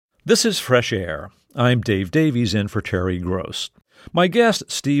This is Fresh Air. I'm Dave Davies in for Terry Gross. My guest,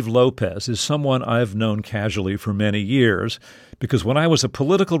 Steve Lopez, is someone I've known casually for many years because when I was a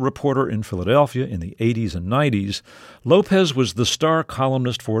political reporter in Philadelphia in the 80s and 90s, Lopez was the star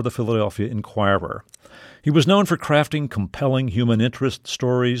columnist for the Philadelphia Inquirer. He was known for crafting compelling human interest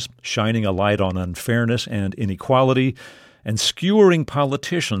stories, shining a light on unfairness and inequality, and skewering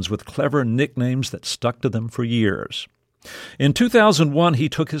politicians with clever nicknames that stuck to them for years. In 2001, he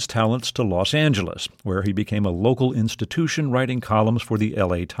took his talents to Los Angeles, where he became a local institution writing columns for the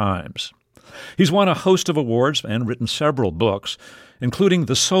LA Times. He's won a host of awards and written several books, including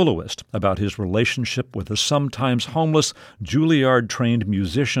The Soloist, about his relationship with a sometimes homeless Juilliard-trained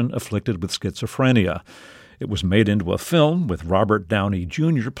musician afflicted with schizophrenia. It was made into a film with Robert Downey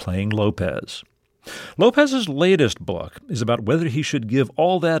Jr. playing Lopez. Lopez's latest book is about whether he should give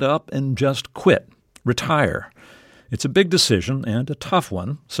all that up and just quit, retire. It's a big decision and a tough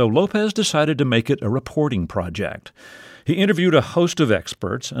one, so Lopez decided to make it a reporting project. He interviewed a host of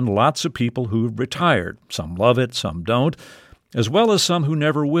experts and lots of people who've retired. Some love it, some don't, as well as some who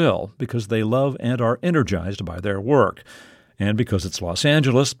never will because they love and are energized by their work. And because it's Los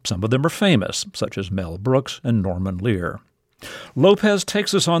Angeles, some of them are famous, such as Mel Brooks and Norman Lear. Lopez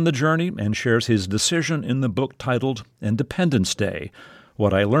takes us on the journey and shares his decision in the book titled Independence Day,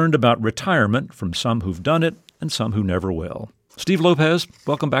 What I Learned About Retirement from Some Who've Done It and Some Who Never Will. Steve Lopez,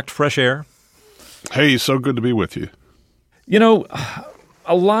 welcome back to Fresh Air. Hey, so good to be with you. You know,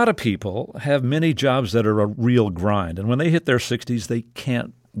 a lot of people have many jobs that are a real grind, and when they hit their 60s, they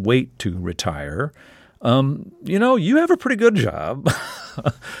can't wait to retire. You have a pretty good job,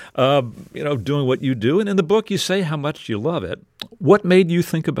 doing what you do. And in the book, you say how much you love it. What made you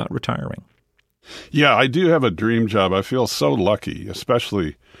think about retiring? Yeah, I do have a dream job. I feel so lucky,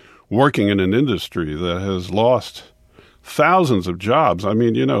 especially working in an industry that has lost thousands of jobs. I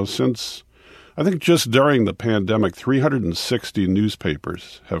mean, since I think just during the pandemic, 360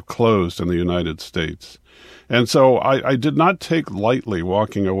 newspapers have closed in the United States. And so I did not take lightly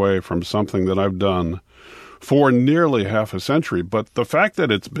walking away from something that I've done for nearly half a century. But the fact that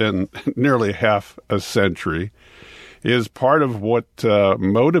it's been nearly half a century is part of what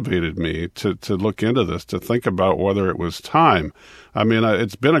motivated me to look into this, to think about whether it was time. I mean,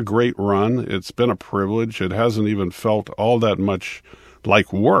 it's been a great run. It's been a privilege. It hasn't even felt all that much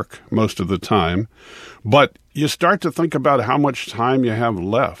like work most of the time. But you start to think about how much time you have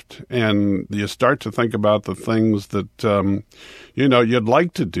left, and you start to think about the things that, you'd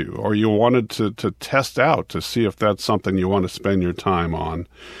like to do or you wanted to test out to see if that's something you want to spend your time on.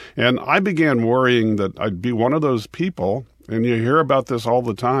 And I began worrying that I'd be one of those people, and you hear about this all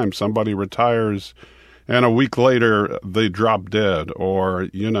the time. Somebody retires and a week later they drop dead, or,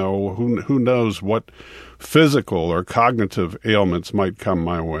 who knows what physical or cognitive ailments might come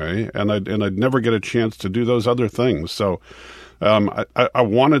my way, and I'd never get a chance to do those other things. So I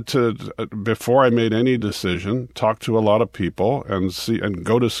wanted to, before I made any decision, talk to a lot of people and see and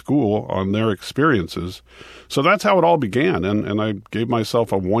go to school on their experiences. So that's how it all began, and I gave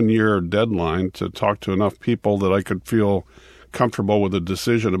myself a 1-year deadline to talk to enough people that I could feel comfortable with a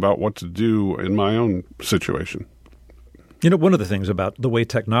decision about what to do in my own situation. One of the things about the way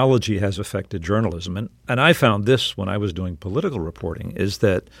technology has affected journalism, and I found this when I was doing political reporting, is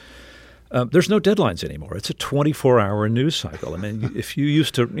that there's no deadlines anymore. It's a 24-hour news cycle. I mean, if it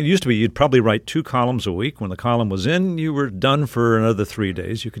used to be you'd probably write 2 columns a week. When the column was in, you were done for another 3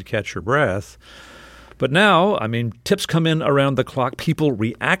 days. You could catch your breath. But now, I mean, tips come in around the clock. People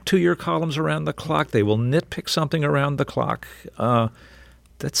react to your columns around the clock. They will nitpick something around the clock.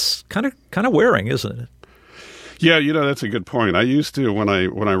 That's kind of wearing, isn't it? Yeah, that's a good point. I used to, when I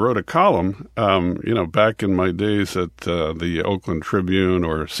wrote a column, back in my days at the Oakland Tribune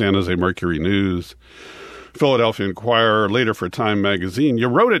or San Jose Mercury News, Philadelphia Inquirer, later for Time Magazine, you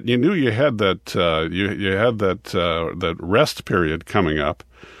wrote it. You knew you had that you had that rest period coming up.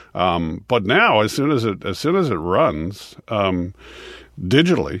 But now, as soon as it runs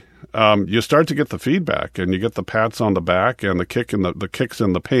digitally, you start to get the feedback, and you get the pats on the back and the kicks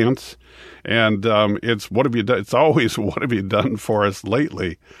in the pants, and it's what have you done? It's always what have you done for us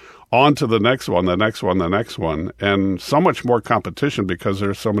lately? On to the next one, the next one, the next one, and so much more competition because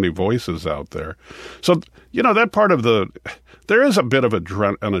there's so many voices out there. So that part of there is a bit of an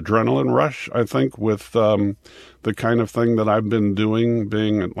adrenaline rush, I think, with the kind of thing that I've been doing,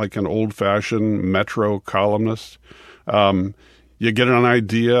 being like an old-fashioned Metro columnist. You get an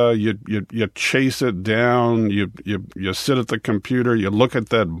idea, you chase it down, you sit at the computer, you look at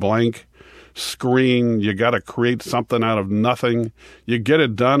that blank screen. You got to create something out of nothing. You get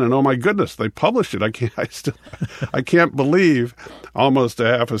it done, and oh my goodness, they published it. I can't believe almost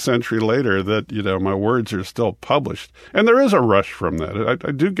a half a century later that, my words are still published. And there is a rush from that.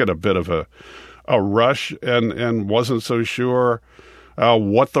 I do get a bit of a rush, and wasn't so sure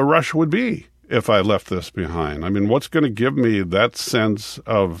what the rush would be if I left this behind. I mean, what's going to give me that sense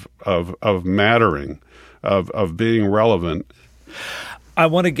of mattering, of being relevant? I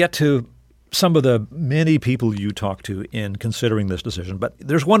want to get to some of the many people you talk to in considering this decision, but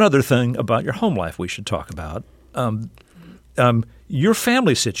there's one other thing about your home life we should talk about. Your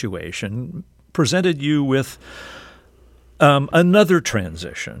family situation presented you with another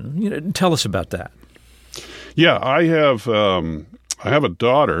transition. Tell us about that. Yeah, I have a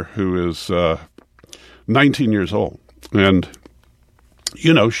daughter who is 19 years old, and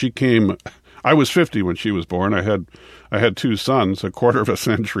she came. I was 50 when she was born. I had two sons a quarter of a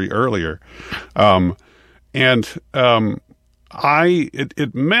century earlier, it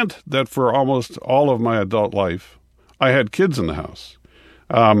meant that for almost all of my adult life, I had kids in the house,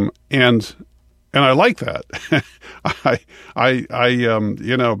 and I like that.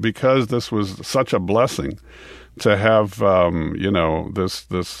 Because this was such a blessing to have,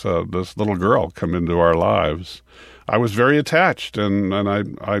 this little girl come into our lives. I was very attached, and I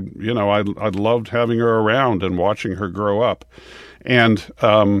loved having her around and watching her grow up.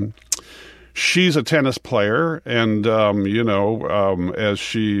 And she's a tennis player, and as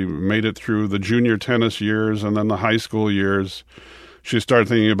she made it through the junior tennis years and then the high school years, she started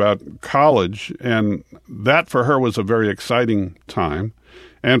thinking about college, and that for her was a very exciting time.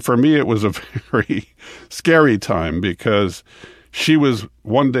 And for me, it was a very scary time because she was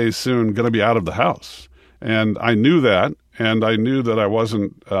one day soon going to be out of the house. And I knew that, and I knew that I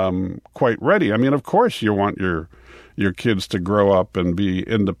wasn't quite ready. I mean, of course, you want your kids to grow up and be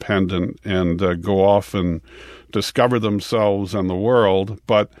independent and go off and discover themselves and the world.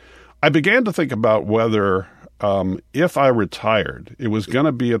 But I began to think about whether if I retired, it was going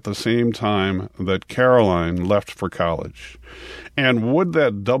to be at the same time that Caroline left for college. And would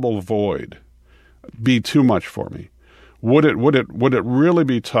that double void be too much for me? Would it really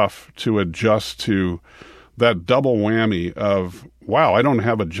be tough to adjust to that double whammy of, wow, I don't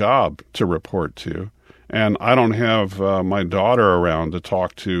have a job to report to, and I don't have my daughter around to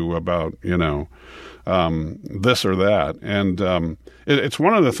talk to about, this or that. And it's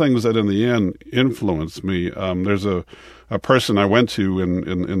one of the things that in the end influenced me. There's a person I went to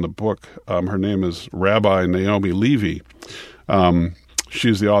in the book. Her name is Rabbi Naomi Levy.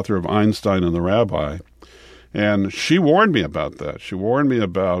 She's the author of Einstein and the Rabbi. And she warned me about that. She warned me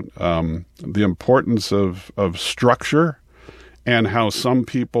about the importance of structure and how some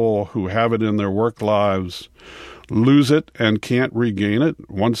people who have it in their work lives lose it and can't regain it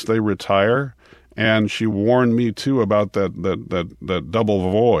once they retire. And she warned me, too, about that double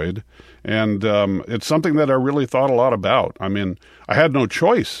void. And it's something that I really thought a lot about. I mean, I had no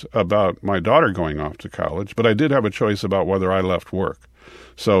choice about my daughter going off to college, but I did have a choice about whether I left work.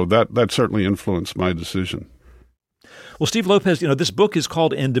 So that certainly influenced my decision. Well, Steve Lopez, this book is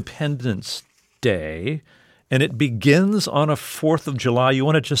called Independence Day, and it begins on a 4th of July. You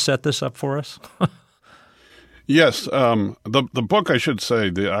want to just set this up for us? Yes. The book, I should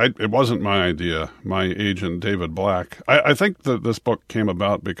say, it wasn't my idea. My agent, David Black. I think that this book came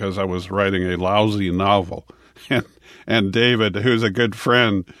about because I was writing a lousy novel, and David, who's a good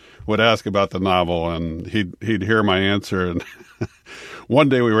friend, would ask about the novel, and he'd hear my answer. And one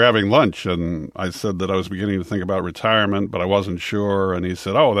day we were having lunch, and I said that I was beginning to think about retirement, but I wasn't sure. And he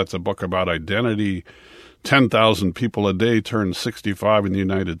said, "Oh, that's a book about identity. 10,000 people a day turn 65 in the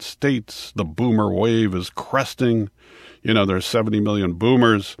United States. The boomer wave is cresting. There's 70 million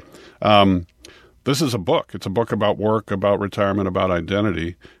boomers. This is a book. It's a book about work, about retirement, about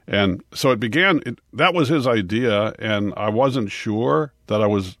identity." And so it began. That was his idea, and I wasn't sure that I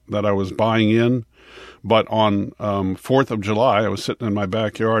was buying in. But on 4th of July, I was sitting in my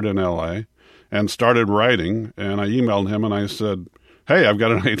backyard in L.A. and started writing. And I emailed him and I said, "Hey, I've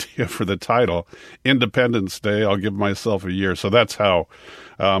got an idea for the title, Independence Day. I'll give myself a year." So that's how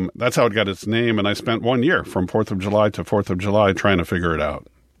it got its name. And I spent 1 year from 4th of July to 4th of July trying to figure it out.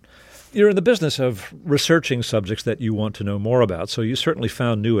 You're in the business of researching subjects that you want to know more about, so you certainly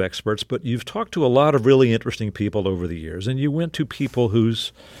found new experts, but you've talked to a lot of really interesting people over the years, and you went to people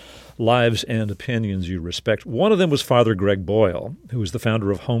whose lives and opinions you respect. One of them was Father Greg Boyle, who is the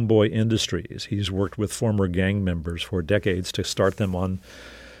founder of Homeboy Industries. He's worked with former gang members for decades to start them on,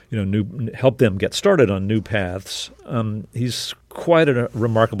 help them get started on new paths. He's quite a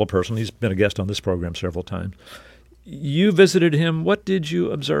remarkable person. He's been a guest on this program several times. You visited him. What did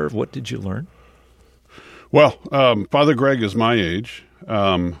you observe? What did you learn? Well, Father Greg is my age.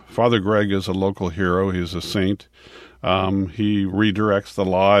 Father Greg is a local hero. He's a saint. He redirects the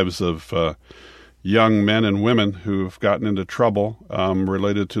lives of young men and women who've gotten into trouble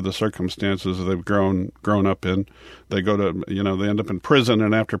related to the circumstances that they've grown up in. They go to, they end up in prison,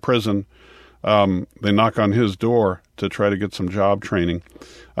 and after prison, they knock on his door to try to get some job training.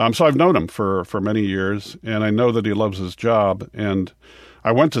 So I've known him for many years, and I know that he loves his job. And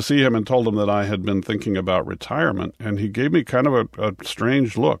I went to see him and told him that I had been thinking about retirement, and he gave me kind of a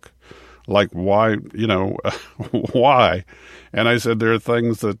strange look, like, why, why? And I said, there are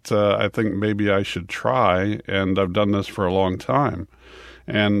things that I think maybe I should try, and I've done this for a long time,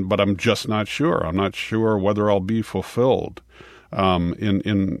 but I'm just not sure. I'm not sure whether I'll be fulfilled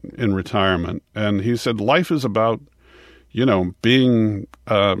in retirement. And he said, life is about, being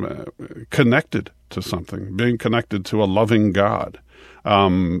connected to something, being connected to a loving God,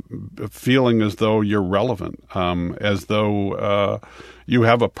 feeling as though you're relevant, as though you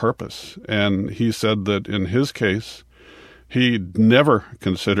have a purpose. And he said that in his case, he never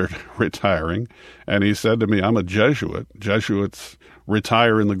considered retiring. And he said to me, I'm a Jesuit. Jesuits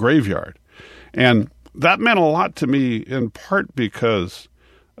retire in the graveyard. And that meant a lot to me, in part because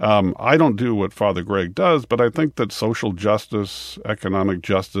I don't do what Father Greg does, but I think that social justice, economic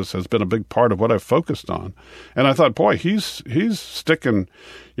justice has been a big part of what I've focused on. And I thought, boy, he's sticking,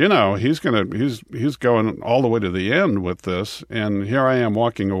 he's going all the way to the end with this. And here I am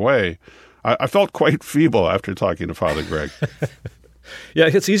walking away. I felt quite feeble after talking to Father Greg. Yeah,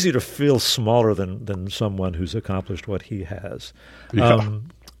 it's easy to feel smaller than someone who's accomplished what he has. Yeah.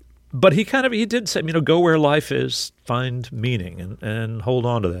 But he did say, go where life is, find meaning, and hold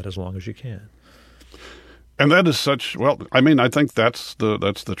on to that as long as you can. And that is I think that's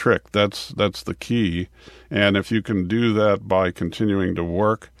the trick. That's the key. And if you can do that by continuing to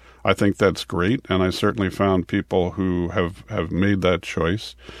work, I think that's great. And I certainly found people who have made that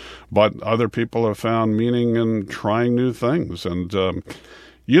choice. But other people have found meaning in trying new things. And,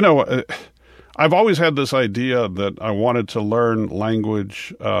 I've always had this idea that I wanted to learn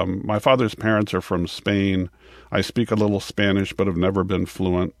language. My father's parents are from Spain. I speak a little Spanish, but have never been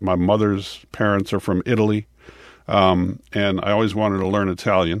fluent. My mother's parents are from Italy, and I always wanted to learn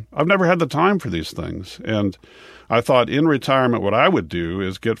Italian. I've never had the time for these things, and I thought in retirement what I would do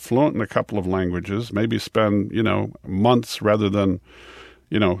is get fluent in a couple of languages, maybe spend, months rather than,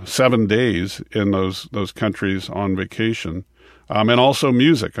 7 days in those countries on vacation. And also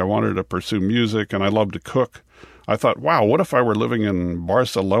music. I wanted to pursue music, and I love to cook. I thought, wow, what if I were living in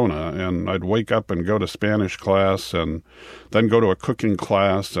Barcelona and I'd wake up and go to Spanish class and then go to a cooking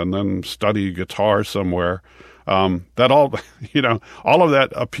class and then study guitar somewhere? That all, all of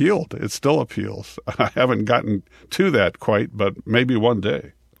that appealed. It still appeals. I haven't gotten to that quite, but maybe one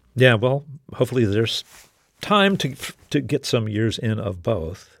day. Yeah, well, hopefully there's time to get some years in of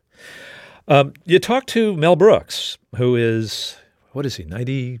both. You talked to Mel Brooks, who is, what is he,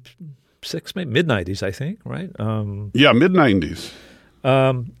 96, maybe mid-90s, I think, right? Yeah, mid-90s.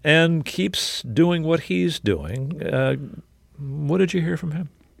 And keeps doing what he's doing. What did you hear from him?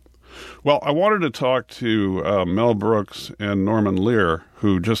 Well, I wanted to talk to Mel Brooks and Norman Lear,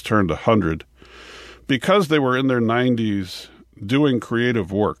 who just turned 100, because they were in their 90s doing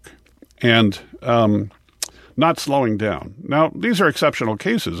creative work and not slowing down. Now, these are exceptional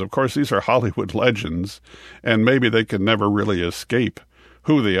cases. Of course, these are Hollywood legends, and maybe they can never really escape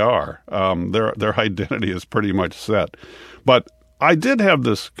who they are. Their identity is pretty much set. But I did have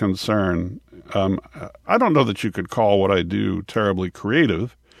this concern. I don't know that you could call what I do terribly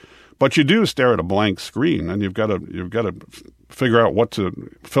creative, but you do stare at a blank screen, and you've got to figure out what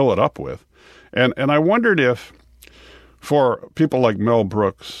to fill it up with. And I wondered if, for people like Mel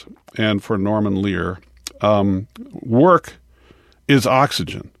Brooks and for Norman Lear, work is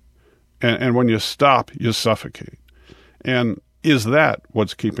oxygen, and when you stop, you suffocate. And is that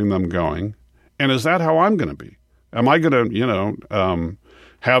what's keeping them going? And is that how I'm going to be? Am I going to,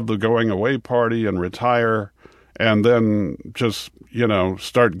 have the going away party and retire and then just,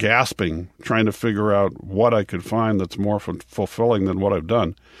 start gasping, trying to figure out what I could find that's more fulfilling than what I've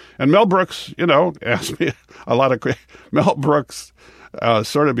done? And Mel Brooks, asked me a lot of Mel Brooks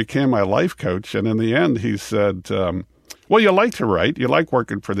sort of became my life coach. And in the end, he said, well, you like to write. You like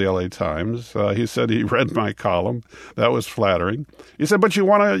working for the LA Times. He said he read my column. That was flattering. He said, but you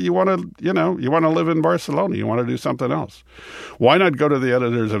want to live in Barcelona. You want to do something else. Why not go to the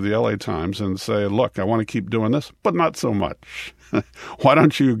editors of the LA Times and say, look, I want to keep doing this, but not so much. Why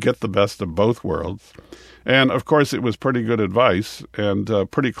don't you get the best of both worlds? And of course, it was pretty good advice and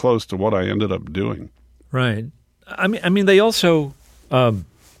pretty close to what I ended up doing. Right. I mean, they also, I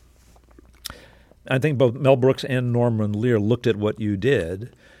think both Mel Brooks and Norman Lear looked at what you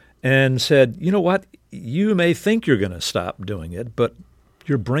did and said, you know what, you may think you're going to stop doing it, but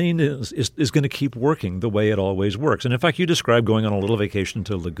your brain is going to keep working the way it always works. And in fact, you described going on a little vacation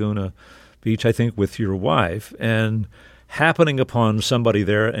to Laguna Beach, I think, with your wife, and happening upon somebody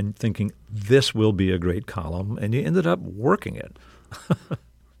there and thinking, this will be a great column, and you ended up working it.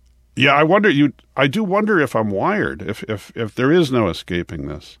 Yeah, I do wonder if I'm wired, if there is no escaping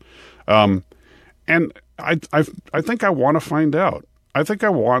this. And I think I want to find out. I think I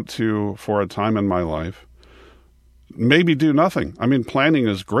want to, for a time in my life, maybe do nothing. I mean, planning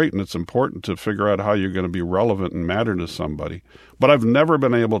is great, and it's important to figure out how you're going to be relevant and matter to somebody. But I've never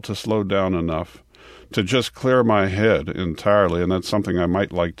been able to slow down enough to just clear my head entirely, and that's something I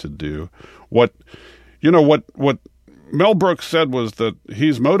might like to do. What Mel Brooks said was that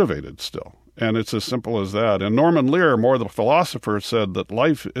he's motivated still, and it's as simple as that. And Norman Lear, more the philosopher, said that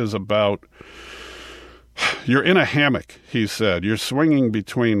life is about, you're in a hammock, he said. You're swinging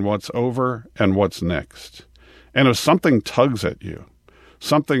between what's over and what's next. And if something tugs at you,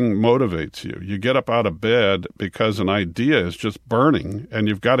 something motivates you, you get up out of bed because an idea is just burning and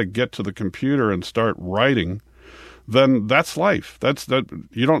you've got to get to the computer and start writing, then that's life. That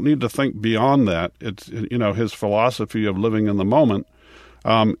you don't need to think beyond that. It's, his philosophy of living in the moment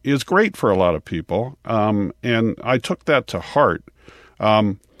is great for a lot of people. And I took that to heart.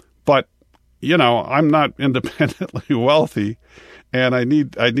 But I'm not independently wealthy, and I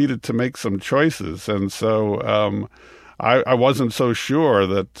needed to make some choices, and so I wasn't so sure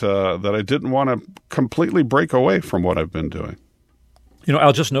that I didn't want to completely break away from what I've been doing.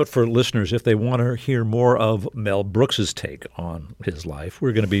 I'll just note for listeners, if they want to hear more of Mel Brooks's take on his life,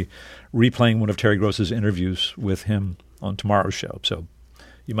 we're going to be replaying one of Terry Gross's interviews with him on tomorrow's show, so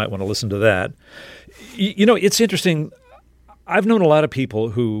you might want to listen to that. It's interesting. I've known a lot of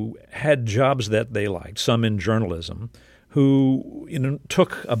people who had jobs that they liked, some in journalism, who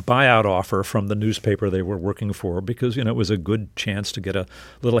took a buyout offer from the newspaper they were working for because it was a good chance to get a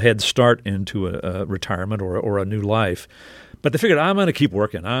little head start into a retirement or a new life. But they figured, I'm going to keep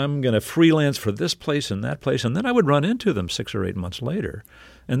working. I'm going to freelance for this place and that place. And then I would run into them 6 or 8 months later,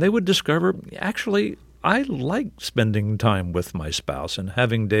 and they would discover, actually, I like spending time with my spouse and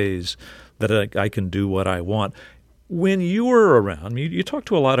having days that I can do what I want. When you were around, you talked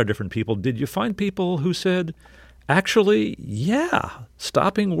to a lot of different people. Did you find people who said, actually, yeah,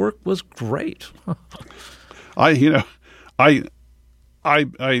 stopping work was great? I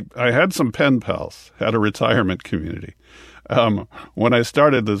had some pen pals at a retirement community. When I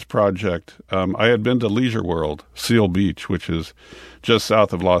started this project, I had been to Leisure World, Seal Beach, which is just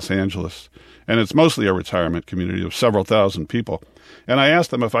south of Los Angeles, and it's mostly a retirement community of several thousand people. And I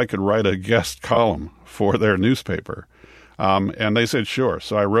asked them if I could write a guest column for their newspaper. And they said, sure.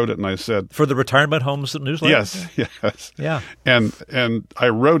 So I wrote it and I said... For the Retirement Homes newsletter? Yes. Yeah. And I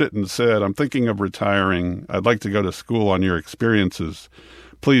wrote it and said, I'm thinking of retiring. I'd like to go to school on your experiences.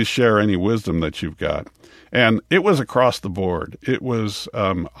 Please share any wisdom that you've got. And it was across the board. It was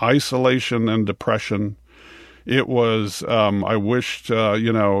isolation and depression. It was, I wished,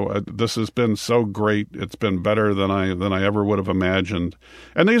 this has been so great. It's been better than I ever would have imagined.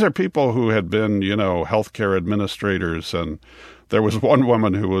 And these are people who had been, healthcare administrators. And there was one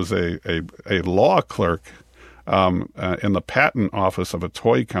woman who was a law clerk in the patent office of a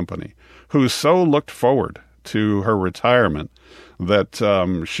toy company who so looked forward to her retirement that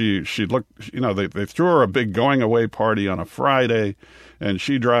she looked, they threw her a big going away party on a Friday, and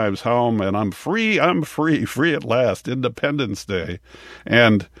she drives home, and I'm free at last, Independence Day.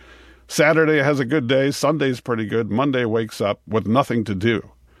 And Saturday has a good day, Sunday's pretty good, Monday wakes up with nothing to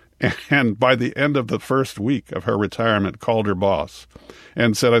do. And by the end of the first week of her retirement, called her boss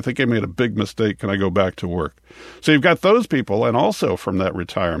and said, I think I made a big mistake, can I go back to work? So you've got those people, and also from that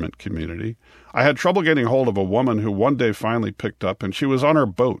retirement community, I had trouble getting hold of a woman who one day finally picked up, and she was on her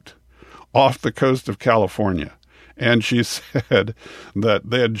boat off the coast of California. And she said that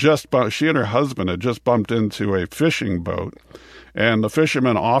they had she and her husband had just bumped into a fishing boat, and the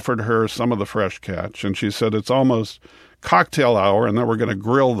fisherman offered her some of the fresh catch. And she said, it's almost cocktail hour, and then we're going to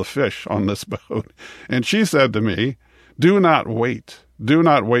grill the fish on this boat. And she said to me, do not wait. Do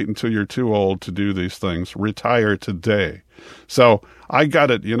not wait until you're too old to do these things. Retire today. So I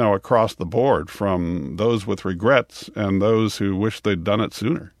got it, across the board, from those with regrets and those who wish they'd done it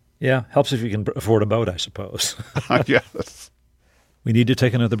sooner. Yeah, helps if you can afford a boat, I suppose. Yes. We need to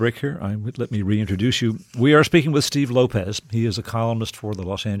take another break here. Let me reintroduce you. We are speaking with Steve Lopez. He is a columnist for the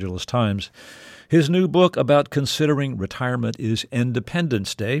Los Angeles Times. His new book about considering retirement is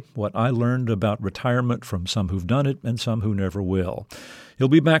Independence Day, What I Learned About Retirement from Some Who've Done It and Some Who Never Will. He'll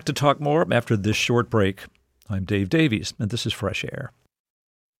be back to talk more after this short break. I'm Dave Davies, and this is Fresh Air.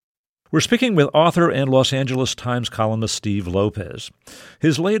 We're speaking with author and Los Angeles Times columnist Steve Lopez.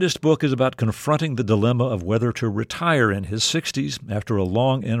 His latest book is about confronting the dilemma of whether to retire in his 60s after a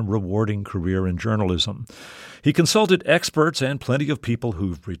long and rewarding career in journalism. He consulted experts and plenty of people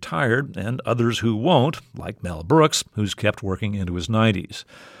who've retired and others who won't, like Mel Brooks, who's kept working into his 90s.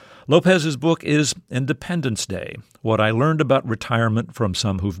 Lopez's book is Independence Day, What I Learned About Retirement from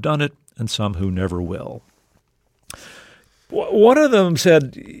Some Who've Done It and Some Who Never Will. One of them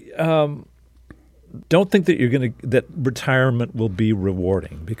said, don't think that that retirement will be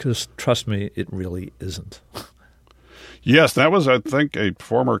rewarding, because trust me, it really isn't. Yes, that was, I think, a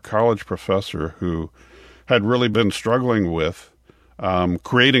former college professor who had really been struggling with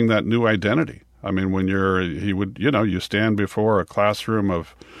creating that new identity. I mean, when you stand before a classroom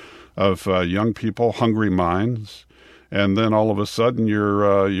of young people, hungry minds, and then all of a sudden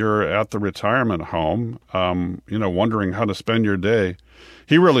you're at the retirement home, wondering how to spend your day.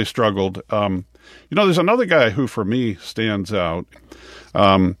 He really struggled. There's another guy who, for me, stands out.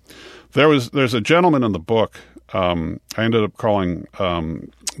 There's a gentleman in the book. I ended up calling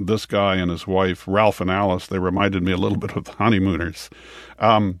this guy and his wife Ralph and Alice. They reminded me a little bit of the Honeymooners.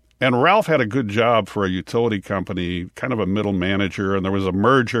 And Ralph had a good job for a utility company, kind of a middle manager, and there was a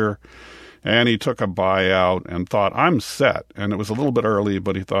merger. And he took a buyout and thought, I'm set. And it was a little bit early,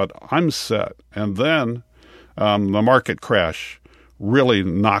 but he thought, I'm set. And then the market crash really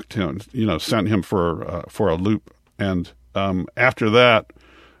knocked him, sent him for a loop. And after that,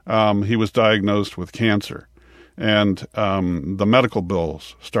 he was diagnosed with cancer. And the medical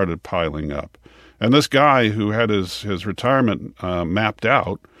bills started piling up. And this guy who had his retirement mapped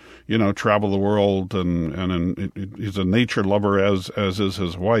out, travel the world, and he's a nature lover, as is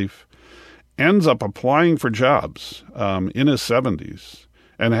his wife, ends up applying for jobs in his 70s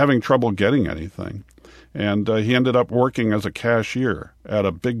and having trouble getting anything. And he ended up working as a cashier at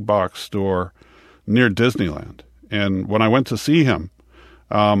a big box store near Disneyland. And when I went to see him,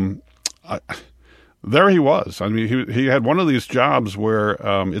 there he was. I mean, he had one of these jobs where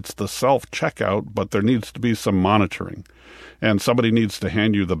it's the self-checkout, but there needs to be some monitoring. And somebody needs to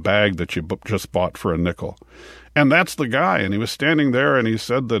hand you the bag that you just bought for a nickel. And that's the guy. And he was standing there, and he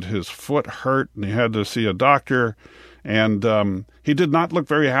said that his foot hurt, and he had to see a doctor. And he did not look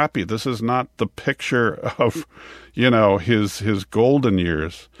very happy. This is not the picture of, his golden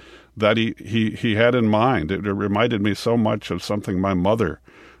years that he had in mind. It reminded me so much of something my mother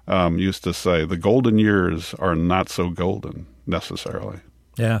used to say. The golden years are not so golden, necessarily.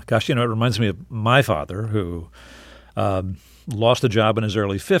 Yeah, gosh, it reminds me of my father, who lost a job in his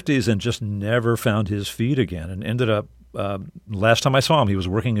early 50s and just never found his feet again, and ended up, last time I saw him, he was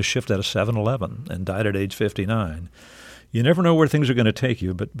working a shift at a 7-Eleven and died at age 59. You never know where things are going to take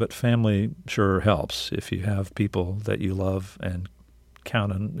you, but family sure helps if you have people that you love and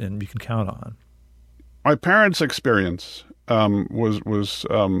count on, and you can count on. My parents' experience was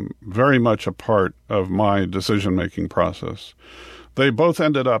very much a part of my decision-making process. They both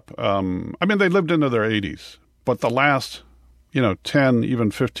ended up, they lived into their 80s, but the last 10, even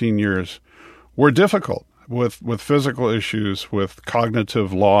 15 years were difficult with physical issues, with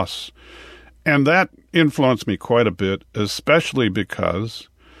cognitive loss. And that influenced me quite a bit, especially because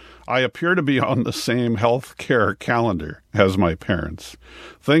I appear to be on the same health care calendar as my parents.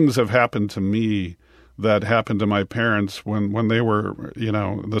 Things have happened to me that happened to my parents when they were,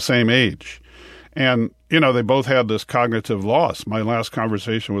 the same age. And, they both had this cognitive loss. My last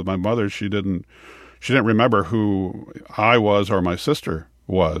conversation with my mother, she didn't remember who I was or my sister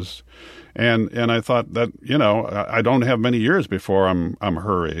was. And I thought that, I don't have many years before I'm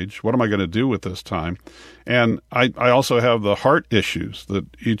her age. What am I going to do with this time? And I also have the heart issues that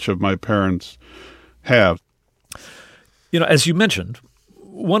each of my parents have. As you mentioned,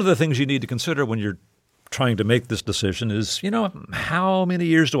 one of the things you need to consider when you're trying to make this decision is, how many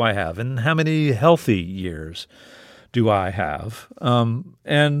years do I have and how many healthy years do I have?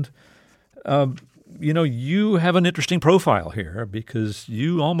 You have an interesting profile here because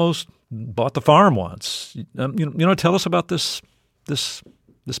you almost bought the farm once. Tell us about this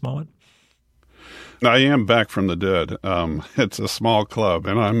moment. I am back from the dead. It's a small club,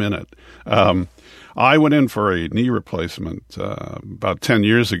 and I'm in it. I went in for a knee replacement about 10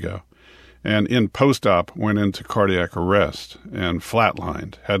 years ago, and in post-op went into cardiac arrest and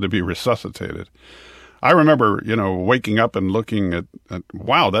flatlined, had to be resuscitated. I remember, waking up and looking at,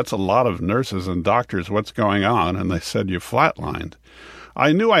 wow, that's a lot of nurses and doctors. What's going on? And they said, you flatlined.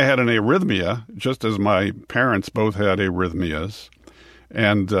 I knew I had an arrhythmia, just as my parents both had arrhythmias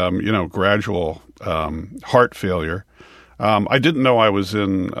and, gradual heart failure. I didn't know I was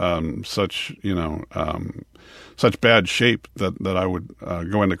in such bad shape that I would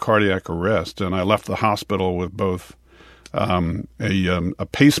go into cardiac arrest. And I left the hospital with both a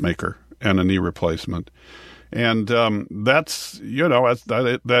pacemaker and a knee replacement. And that's,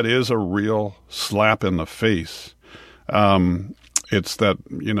 that is a real slap in the face. It's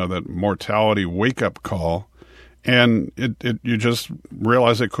that mortality wake-up call. And you just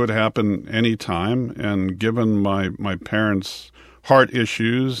realize it could happen any time. And given my parents' heart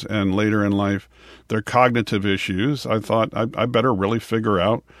issues and later in life their cognitive issues, I thought I better really figure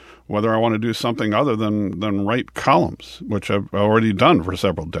out whether I want to do something other than write columns, which I've already done for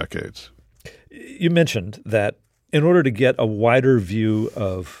several decades. You mentioned that in order to get a wider view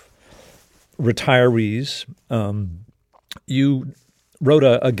of retirees, you wrote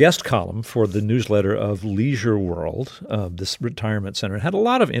a guest column for the newsletter of Leisure World, this retirement center. It had a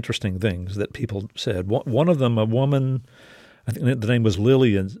lot of interesting things that people said. One of them, a woman, I think the name was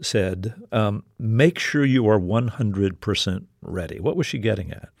Lillian, said, make sure you are 100% ready. What was she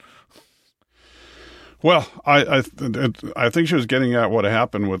getting at? Well, I think she was getting at what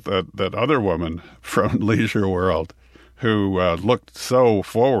happened with that other woman from Leisure World who looked so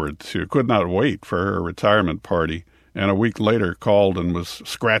forward to, could not wait for her retirement party, and a week later called and was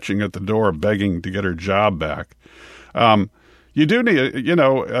scratching at the door begging to get her job back. You do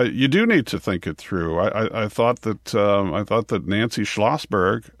need to think it through. I thought that Nancy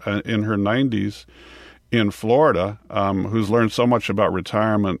Schlossberg in her 90s in Florida, who's learned so much about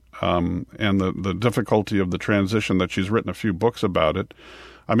retirement and the difficulty of the transition that she's written a few books about it.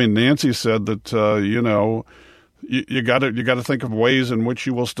 I mean, Nancy said that you got to think of ways in which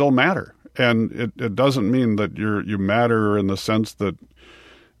you will still matter, and it doesn't mean that you matter in the sense that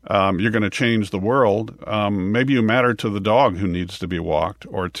you're going to change the world. Maybe you matter to the dog who needs to be walked,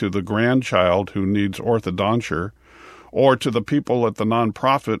 or to the grandchild who needs orthodonture, or to the people at the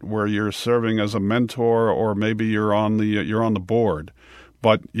nonprofit where you're serving as a mentor, or maybe you're on the board.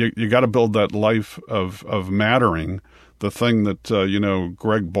 But you got to build that life of mattering, the thing that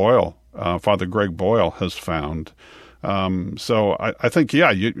Greg Boyle, Father Greg Boyle, has found. So I think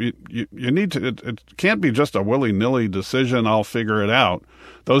you need to. It can't be just a willy-nilly decision. I'll figure it out.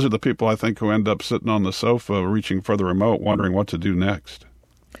 Those are the people I think who end up sitting on the sofa, reaching for the remote, wondering what to do next.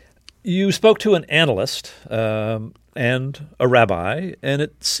 You spoke to an analyst and a rabbi, and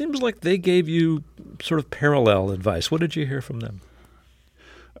it seems like they gave you sort of parallel advice. What did you hear from them?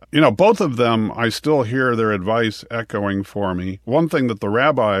 Both of them, I still hear their advice echoing for me. One thing that the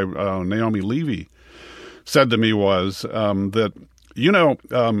rabbi, Naomi Levy, said to me was that,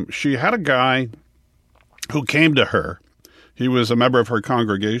 she had a guy who came to her. He was a member of her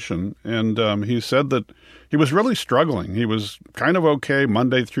congregation, and he said that he was really struggling. He was kind of okay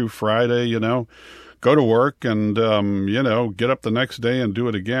Monday through Friday, go to work and, get up the next day and do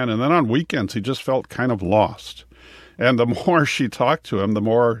it again. And then on weekends, he just felt kind of lost. And the more she talked to him, the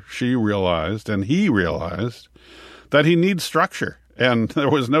more she realized, and he realized, that he needs structure. And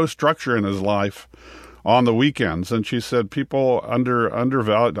there was no structure in his life on the weekends. And she said people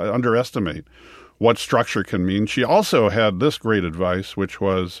underestimate what structure can mean. She also had this great advice, which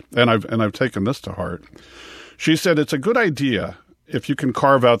was, and I've taken this to heart. She said, it's a good idea if you can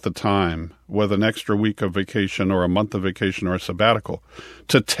carve out the time with an extra week of vacation or a month of vacation or a sabbatical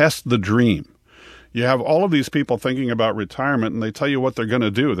to test the dream. You have all of these people thinking about retirement, and they tell you what they're going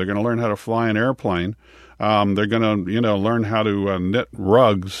to do. They're going to learn how to fly an airplane. They're going to, learn how to knit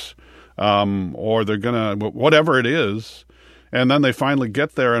rugs, or they're going to, whatever it is. And then they finally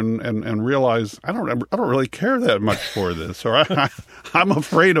get there and realize, I don't really care that much for this, or I'm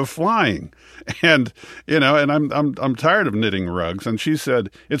afraid of flying. And, and I'm tired of knitting rugs. And she said,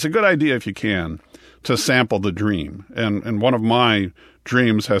 it's a good idea if you can to sample the dream. And one of my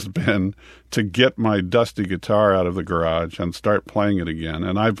dreams has been to get my dusty guitar out of the garage and start playing it again.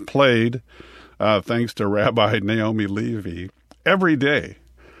 And I've played, thanks to Rabbi Naomi Levy, every day,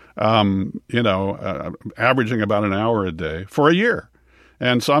 averaging about an hour a day for a year.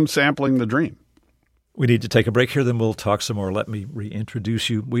 And so I'm sampling the dream. We need to take a break here, then we'll talk some more. Let me reintroduce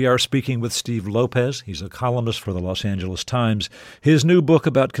you. We are speaking with Steve Lopez. He's a columnist for the Los Angeles Times. His new book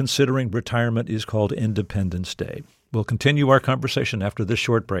about considering retirement is called Independence Day. We'll continue our conversation after this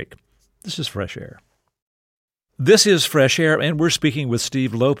short break. This is Fresh Air. This is Fresh Air, and we're speaking with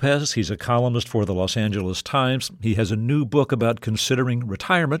Steve Lopez. He's a columnist for the Los Angeles Times. He has a new book about considering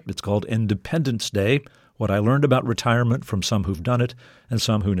retirement. It's called Independence Day, What I Learned About Retirement from Some Who've Done It and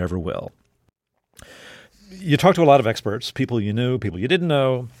Some Who Never Will. You talk to a lot of experts, people you knew, people you didn't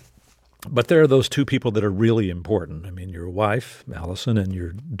know, but there are those two people that are really important. I mean, your wife, Allison, and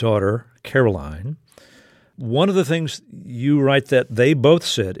your daughter, Caroline. One of the things you write that they both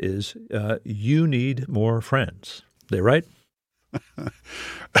said is you need more friends. They right?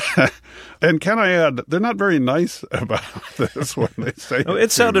 And can I add, they're not very nice about this when they say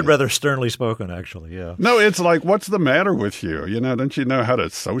it sounded rather sternly spoken, actually, yeah. No, it's like, what's the matter with you? Don't you know how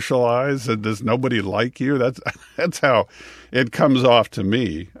to socialize? And does nobody like you? That's how it comes off to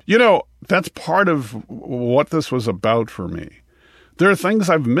me. That's part of what this was about for me. There are things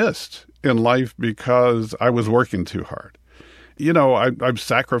I've missed in life because I was working too hard. I've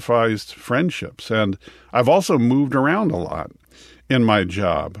sacrificed friendships, and I've also moved around a lot in my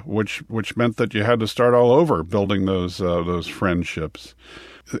job, which meant that you had to start all over building those friendships.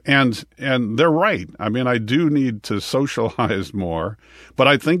 And they're right. I mean, I do need to socialize more, but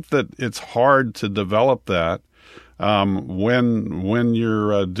I think that it's hard to develop that when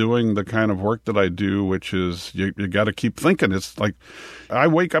you're doing the kind of work that I do, which is you got to keep thinking. It's like I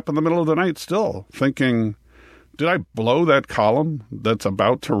wake up in the middle of the night still thinking, did I blow that column that's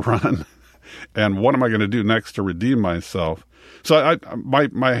about to run? And what am I going to do next to redeem myself? So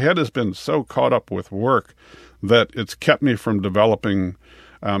my head has been so caught up with work that it's kept me from developing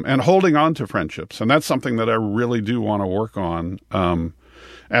and holding on to friendships. And that's something that I really do want to work on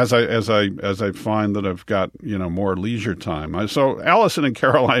as I find that I've got more leisure time. So Allison and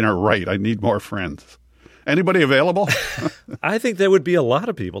Caroline are right. I need more friends. Anybody available? I think there would be a lot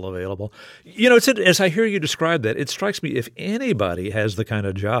of people available. As I hear you describe that, it strikes me if anybody has the kind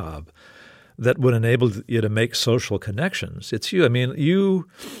of job that would enable you to make social connections, it's you. I mean, you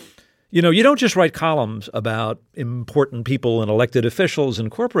don't just write columns about important people and elected officials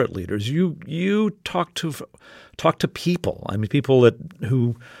and corporate leaders. You talk to people. I mean, people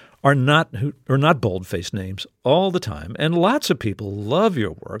who are not bold-faced names all the time, and lots of people love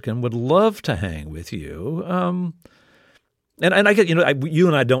your work and would love to hang with you. And I get, you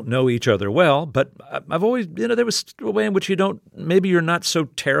and I don't know each other well, but I've always, there was a way in which maybe you're not so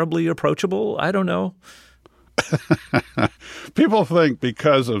terribly approachable. I don't know. People think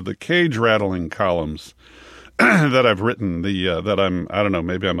because of the cage rattling columns that I've written, that I don't know,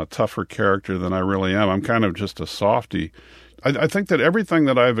 maybe I'm a tougher character than I really am. I'm kind of just a softie. I think that everything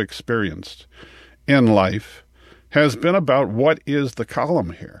that I've experienced in life has been about what is the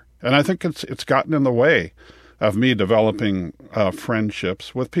column here. And I think it's gotten in the way of me developing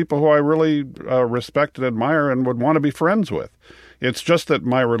friendships with people who I really respect and admire and would want to be friends with. It's just that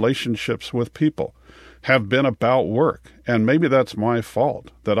my relationships with people have been about work. And maybe that's my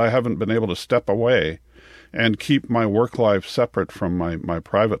fault, that I haven't been able to step away and keep my work life separate from my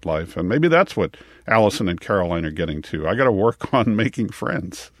private life. And maybe that's what Allison and Caroline are getting to. I got to work on making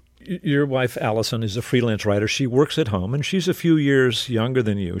friends. Your wife, Allison, is a freelance writer. She works at home, and she's a few years younger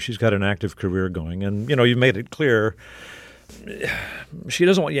than you. She's got an active career going. And, you've made it clear she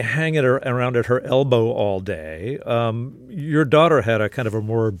doesn't want you hanging around at her elbow all day. Your daughter had a kind of a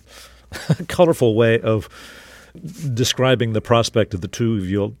more colorful way of describing the prospect of the two of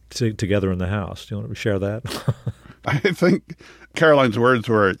you together in the house. Do you want to share that? I think Caroline's words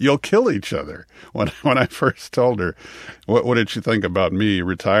were, "You'll kill each other." When I first told her, what did she think about me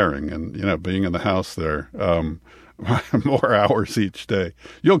retiring and being in the house there more hours each day?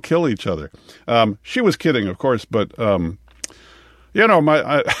 You'll kill each other. She was kidding, of course, but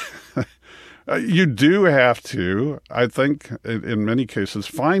you do have to, I think, in many cases,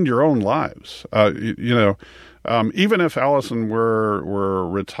 find your own lives. Even if Allison were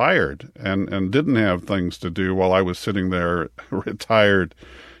retired and didn't have things to do while I was sitting there retired,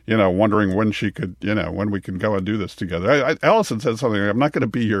 wondering when she could, when we can go and do this together. Allison said something, I'm not going to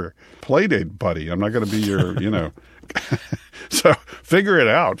be your playdate buddy. I'm not going to be your, So figure it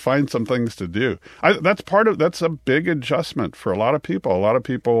out. Find some things to do. That's a big adjustment for a lot of people. A lot of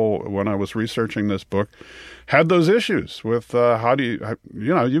people, when I was researching this book, had those issues with how do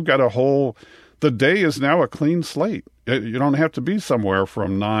you've got the day is now a clean slate. You don't have to be somewhere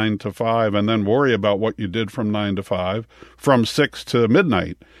from 9 to 5 and then worry about what you did from 9 to 5, from 6 to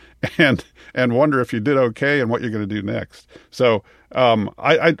midnight, and wonder if you did okay and what you're going to do next. So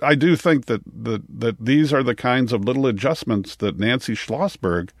I do think that these are the kinds of little adjustments that Nancy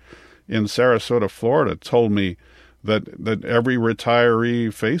Schlossberg in Sarasota, Florida, told me that every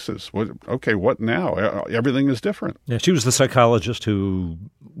retiree faces. What now? Everything is different. Yeah, she was the psychologist who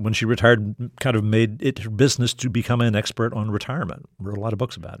when she retired, kind of made it her business to become an expert on retirement. Wrote a lot of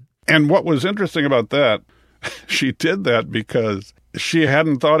books about it. And what was interesting about that, she did that because she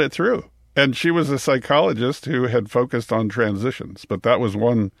hadn't thought it through. And she was a psychologist who had focused on transitions, but that was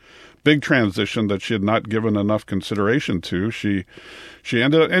one big transition that she had not given enough consideration to. She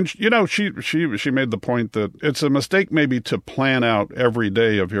ended up, and she made the point that it's a mistake maybe to plan out every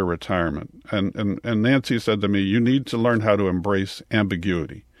day of your retirement. And Nancy said to me, you need to learn how to embrace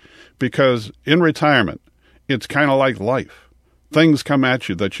ambiguity, because in retirement, it's kind of like life. Things come at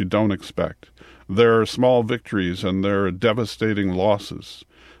you that you don't expect. There are small victories and there are devastating losses.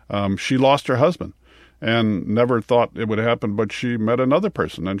 She lost her husband and never thought it would happen, but she met another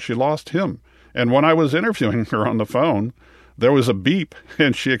person and she lost him. And when I was interviewing her on the phone, there was a beep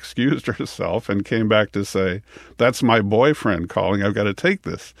and she excused herself and came back to say, that's my boyfriend calling. I've got to take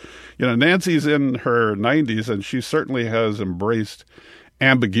this. Nancy's in her 90s and she certainly has embraced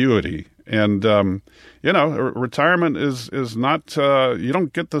ambiguity. And, retirement is not, you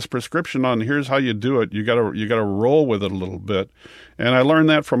don't get this prescription on here's how you do it. You gotta roll with it a little bit. And I learned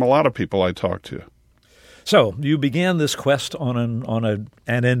that from a lot of people I talked to. So you began this quest on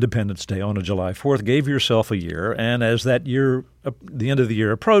an Independence Day, on a July 4th, gave yourself a year. And as that year, the end of the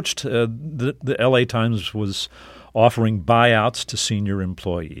year approached, the LA Times was offering buyouts to senior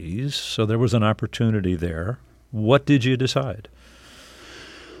employees. So there was an opportunity there. What did you decide?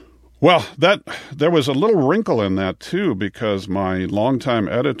 Well, there was a little wrinkle in that, too, because my longtime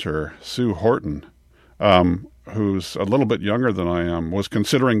editor, Sue Horton, who's a little bit younger than I am, was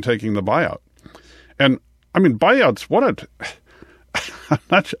considering taking the buyout. And, I mean, buyouts,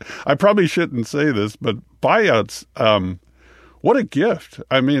 I probably shouldn't say this, but buyouts, what a gift.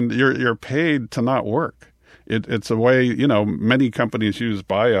 I mean, you're paid to not work. It's a way, many companies use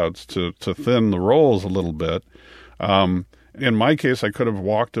buyouts to thin the rolls a little bit. In my case, I could have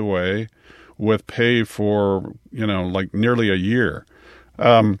walked away with pay for, nearly a year.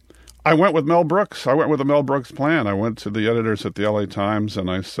 I went with Mel Brooks. I went with the Mel Brooks plan. I went to the editors at the LA Times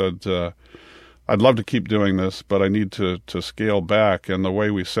and I said, I'd love to keep doing this, but I need to scale back. And the way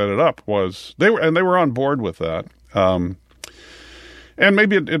we set it up was, they were on board with that. And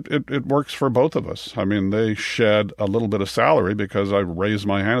maybe it works for both of us. I mean, they shed a little bit of salary because I raised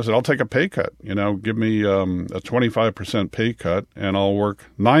my hand and said, I'll take a pay cut. Give me a 25% pay cut and I'll work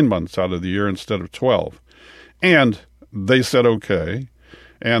 9 months out of the year instead of 12. And they said, okay.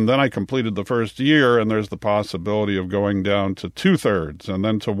 And then I completed the first year, and there's the possibility of going down to 2/3 and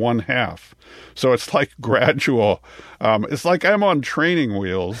then to 1/2. So it's like gradual. It's like I'm on training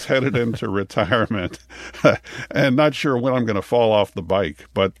wheels headed into retirement and not sure when I'm going to fall off the bike.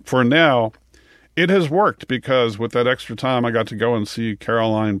 But for now, it has worked because with that extra time, I got to go and see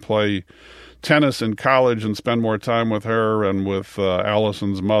Caroline play tennis in college and spend more time with her and with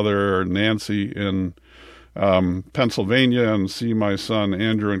Allison's mother, Nancy, in Pennsylvania, and see my son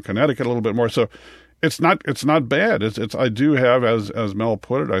Andrew in Connecticut a little bit more. So it's not bad. It's I do have, as Mel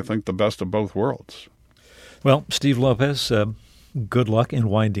put it, I think the best of both worlds. Well, Steve Lopez, good luck in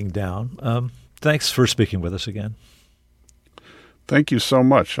winding down. Thanks for speaking with us again. Thank you so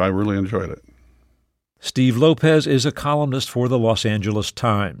much. I really enjoyed it. Steve Lopez is a columnist for the Los Angeles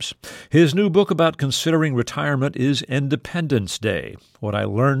Times. His new book about considering retirement is Independence Day, What I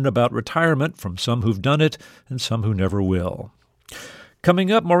Learned About Retirement from Some Who've Done It and Some Who Never Will.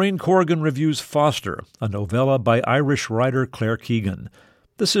 Coming up, Maureen Corrigan reviews Foster, a novella by Irish writer Claire Keegan.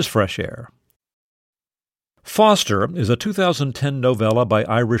 This is Fresh Air. Foster is a 2010 novella by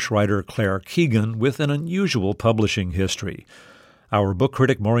Irish writer Claire Keegan with an unusual publishing history. Our book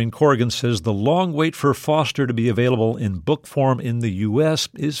critic Maureen Corrigan says the long wait for Foster to be available in book form in the U.S.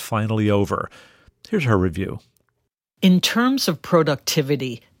 is finally over. Here's her review. In terms of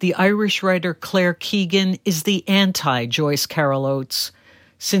productivity, the Irish writer Claire Keegan is the anti-Joyce Carol Oates.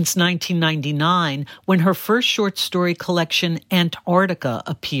 Since 1999, when her first short story collection Antarctica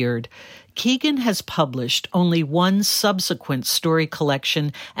appeared, Keegan has published only one subsequent story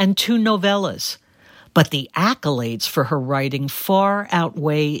collection and 2 novellas. But the accolades for her writing far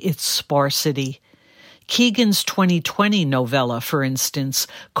outweigh its sparsity. Keegan's 2020 novella, for instance,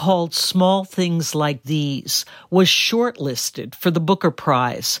 called Small Things Like These, was shortlisted for the Booker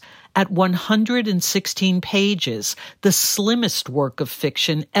Prize. At 116 pages, the slimmest work of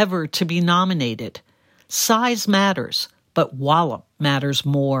fiction ever to be nominated. Size matters, but wallop matters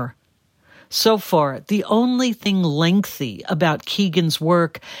more. So far, the only thing lengthy about Keegan's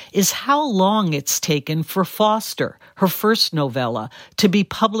work is how long it's taken for Foster, her first novella, to be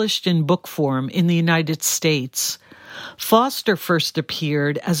published in book form in the United States. Foster first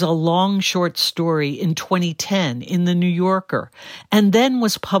appeared as a long short story in 2010 in The New Yorker, and then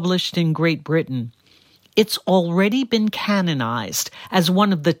was published in Great Britain. It's already been canonized as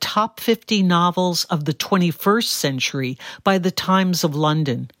one of the top 50 novels of the 21st century by the Times of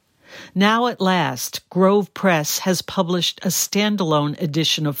London. Now at last, Grove Press has published a standalone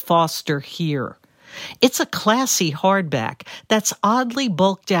edition of Foster here. It's a classy hardback that's oddly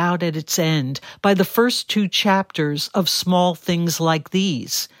bulked out at its end by the first 2 chapters of Small Things Like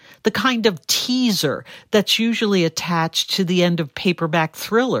These, the kind of teaser that's usually attached to the end of paperback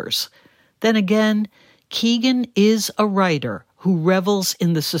thrillers. Then again, Keegan is a writer who revels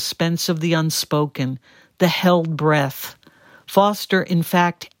in the suspense of the unspoken, the held breath. Foster, in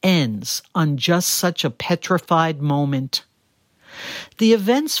fact, ends on just such a petrified moment. The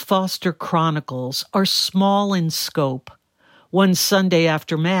events Foster chronicles are small in scope. One Sunday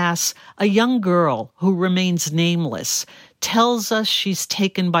after Mass, a young girl who remains nameless tells us she's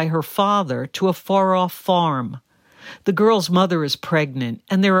taken by her father to a far-off farm. The girl's mother is pregnant,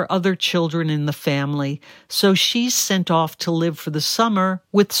 and there are other children in the family, so she's sent off to live for the summer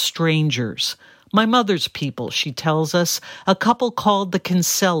with strangers. My mother's people, she tells us, a couple called the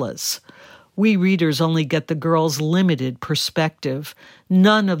Kinsellas. We readers only get the girl's limited perspective.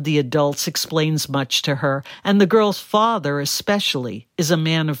 None of the adults explains much to her, and the girl's father especially is a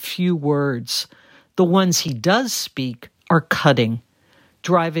man of few words. The ones he does speak are cutting.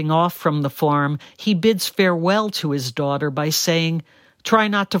 Driving off from the farm, he bids farewell to his daughter by saying, "Try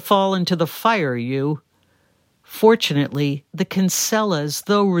not to fall into the fire, you." Fortunately, the Kinsellas,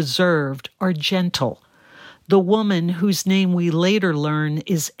 though reserved, are gentle. The woman, whose name we later learn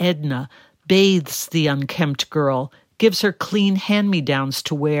is Edna, bathes the unkempt girl, gives her clean hand-me-downs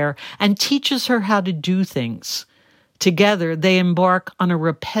to wear, and teaches her how to do things. Together, they embark on a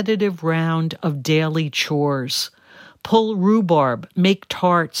repetitive round of daily chores. Pull rhubarb, make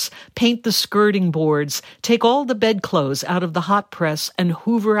tarts, paint the skirting boards, take all the bedclothes out of the hot press, and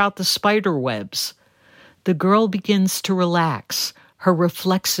hoover out the spider webs. The girl begins to relax. Her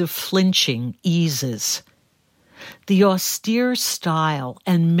reflexive flinching eases. The austere style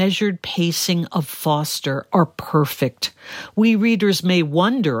and measured pacing of Foster are perfect. We readers may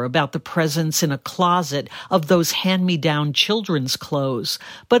wonder about the presence in a closet of those hand-me-down children's clothes,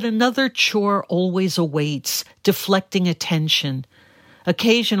 but another chore always awaits, deflecting attention.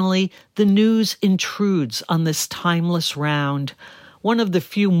 Occasionally, the news intrudes on this timeless round. One of the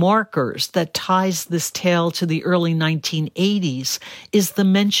few markers that ties this tale to the early 1980s is the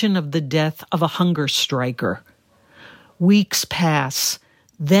mention of the death of a hunger striker. Weeks pass.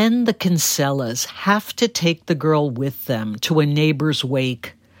 Then the Kinsellas have to take the girl with them to a neighbor's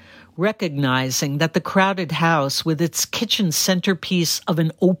wake. Recognizing that the crowded house with its kitchen centerpiece of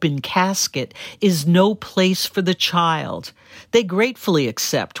an open casket is no place for the child, they gratefully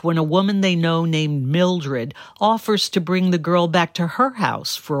accept when a woman they know named Mildred offers to bring the girl back to her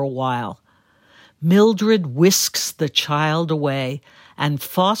house for a while. Mildred whisks the child away, and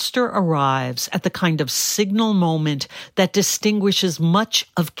Foster arrives at the kind of signal moment that distinguishes much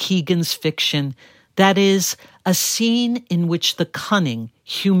of Keegan's fiction. That is, a scene in which the cunning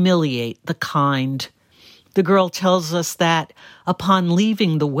humiliate the kind. The girl tells us that, upon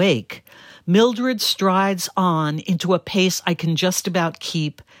leaving the wake, Mildred strides on into a pace I can just about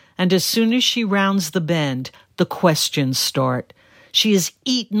keep, and as soon as she rounds the bend, the questions start. She is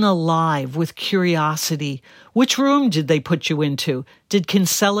eaten alive with curiosity. Which room did they put you into? Did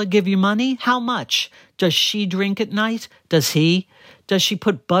Kinsella give you money? How much? Does she drink at night? Does he? Does she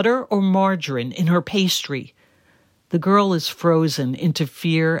put butter or margarine in her pastry? The girl is frozen into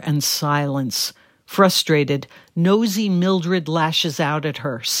fear and silence. Frustrated, nosy Mildred lashes out at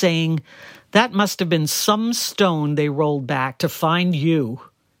her, saying, "That must have been some stone they rolled back to find you."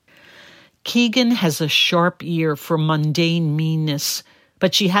 Keegan has a sharp ear for mundane meanness,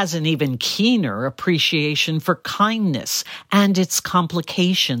 but she has an even keener appreciation for kindness and its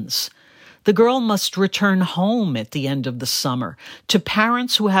complications. The girl must return home at the end of the summer to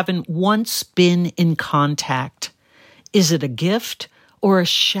parents who haven't once been in contact. Is it a gift or a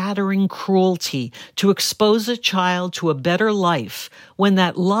shattering cruelty to expose a child to a better life when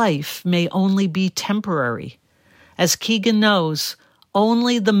that life may only be temporary? As Keegan knows,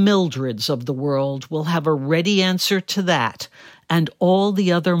 only the Mildreds of the world will have a ready answer to that and all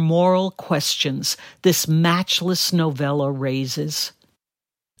the other moral questions this matchless novella raises.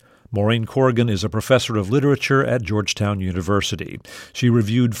 Maureen Corrigan is a professor of literature at Georgetown University. She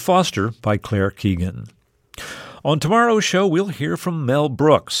reviewed Foster by Claire Keegan. On tomorrow's show, we'll hear from Mel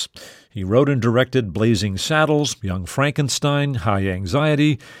Brooks. He wrote and directed Blazing Saddles, Young Frankenstein, High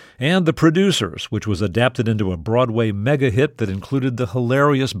Anxiety, and The Producers, which was adapted into a Broadway mega-hit that included the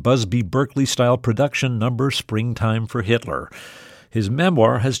hilarious Busby Berkeley-style production number Springtime for Hitler. His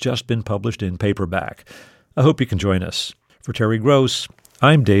memoir has just been published in paperback. I hope you can join us. For Terry Gross,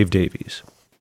 I'm Dave Davies.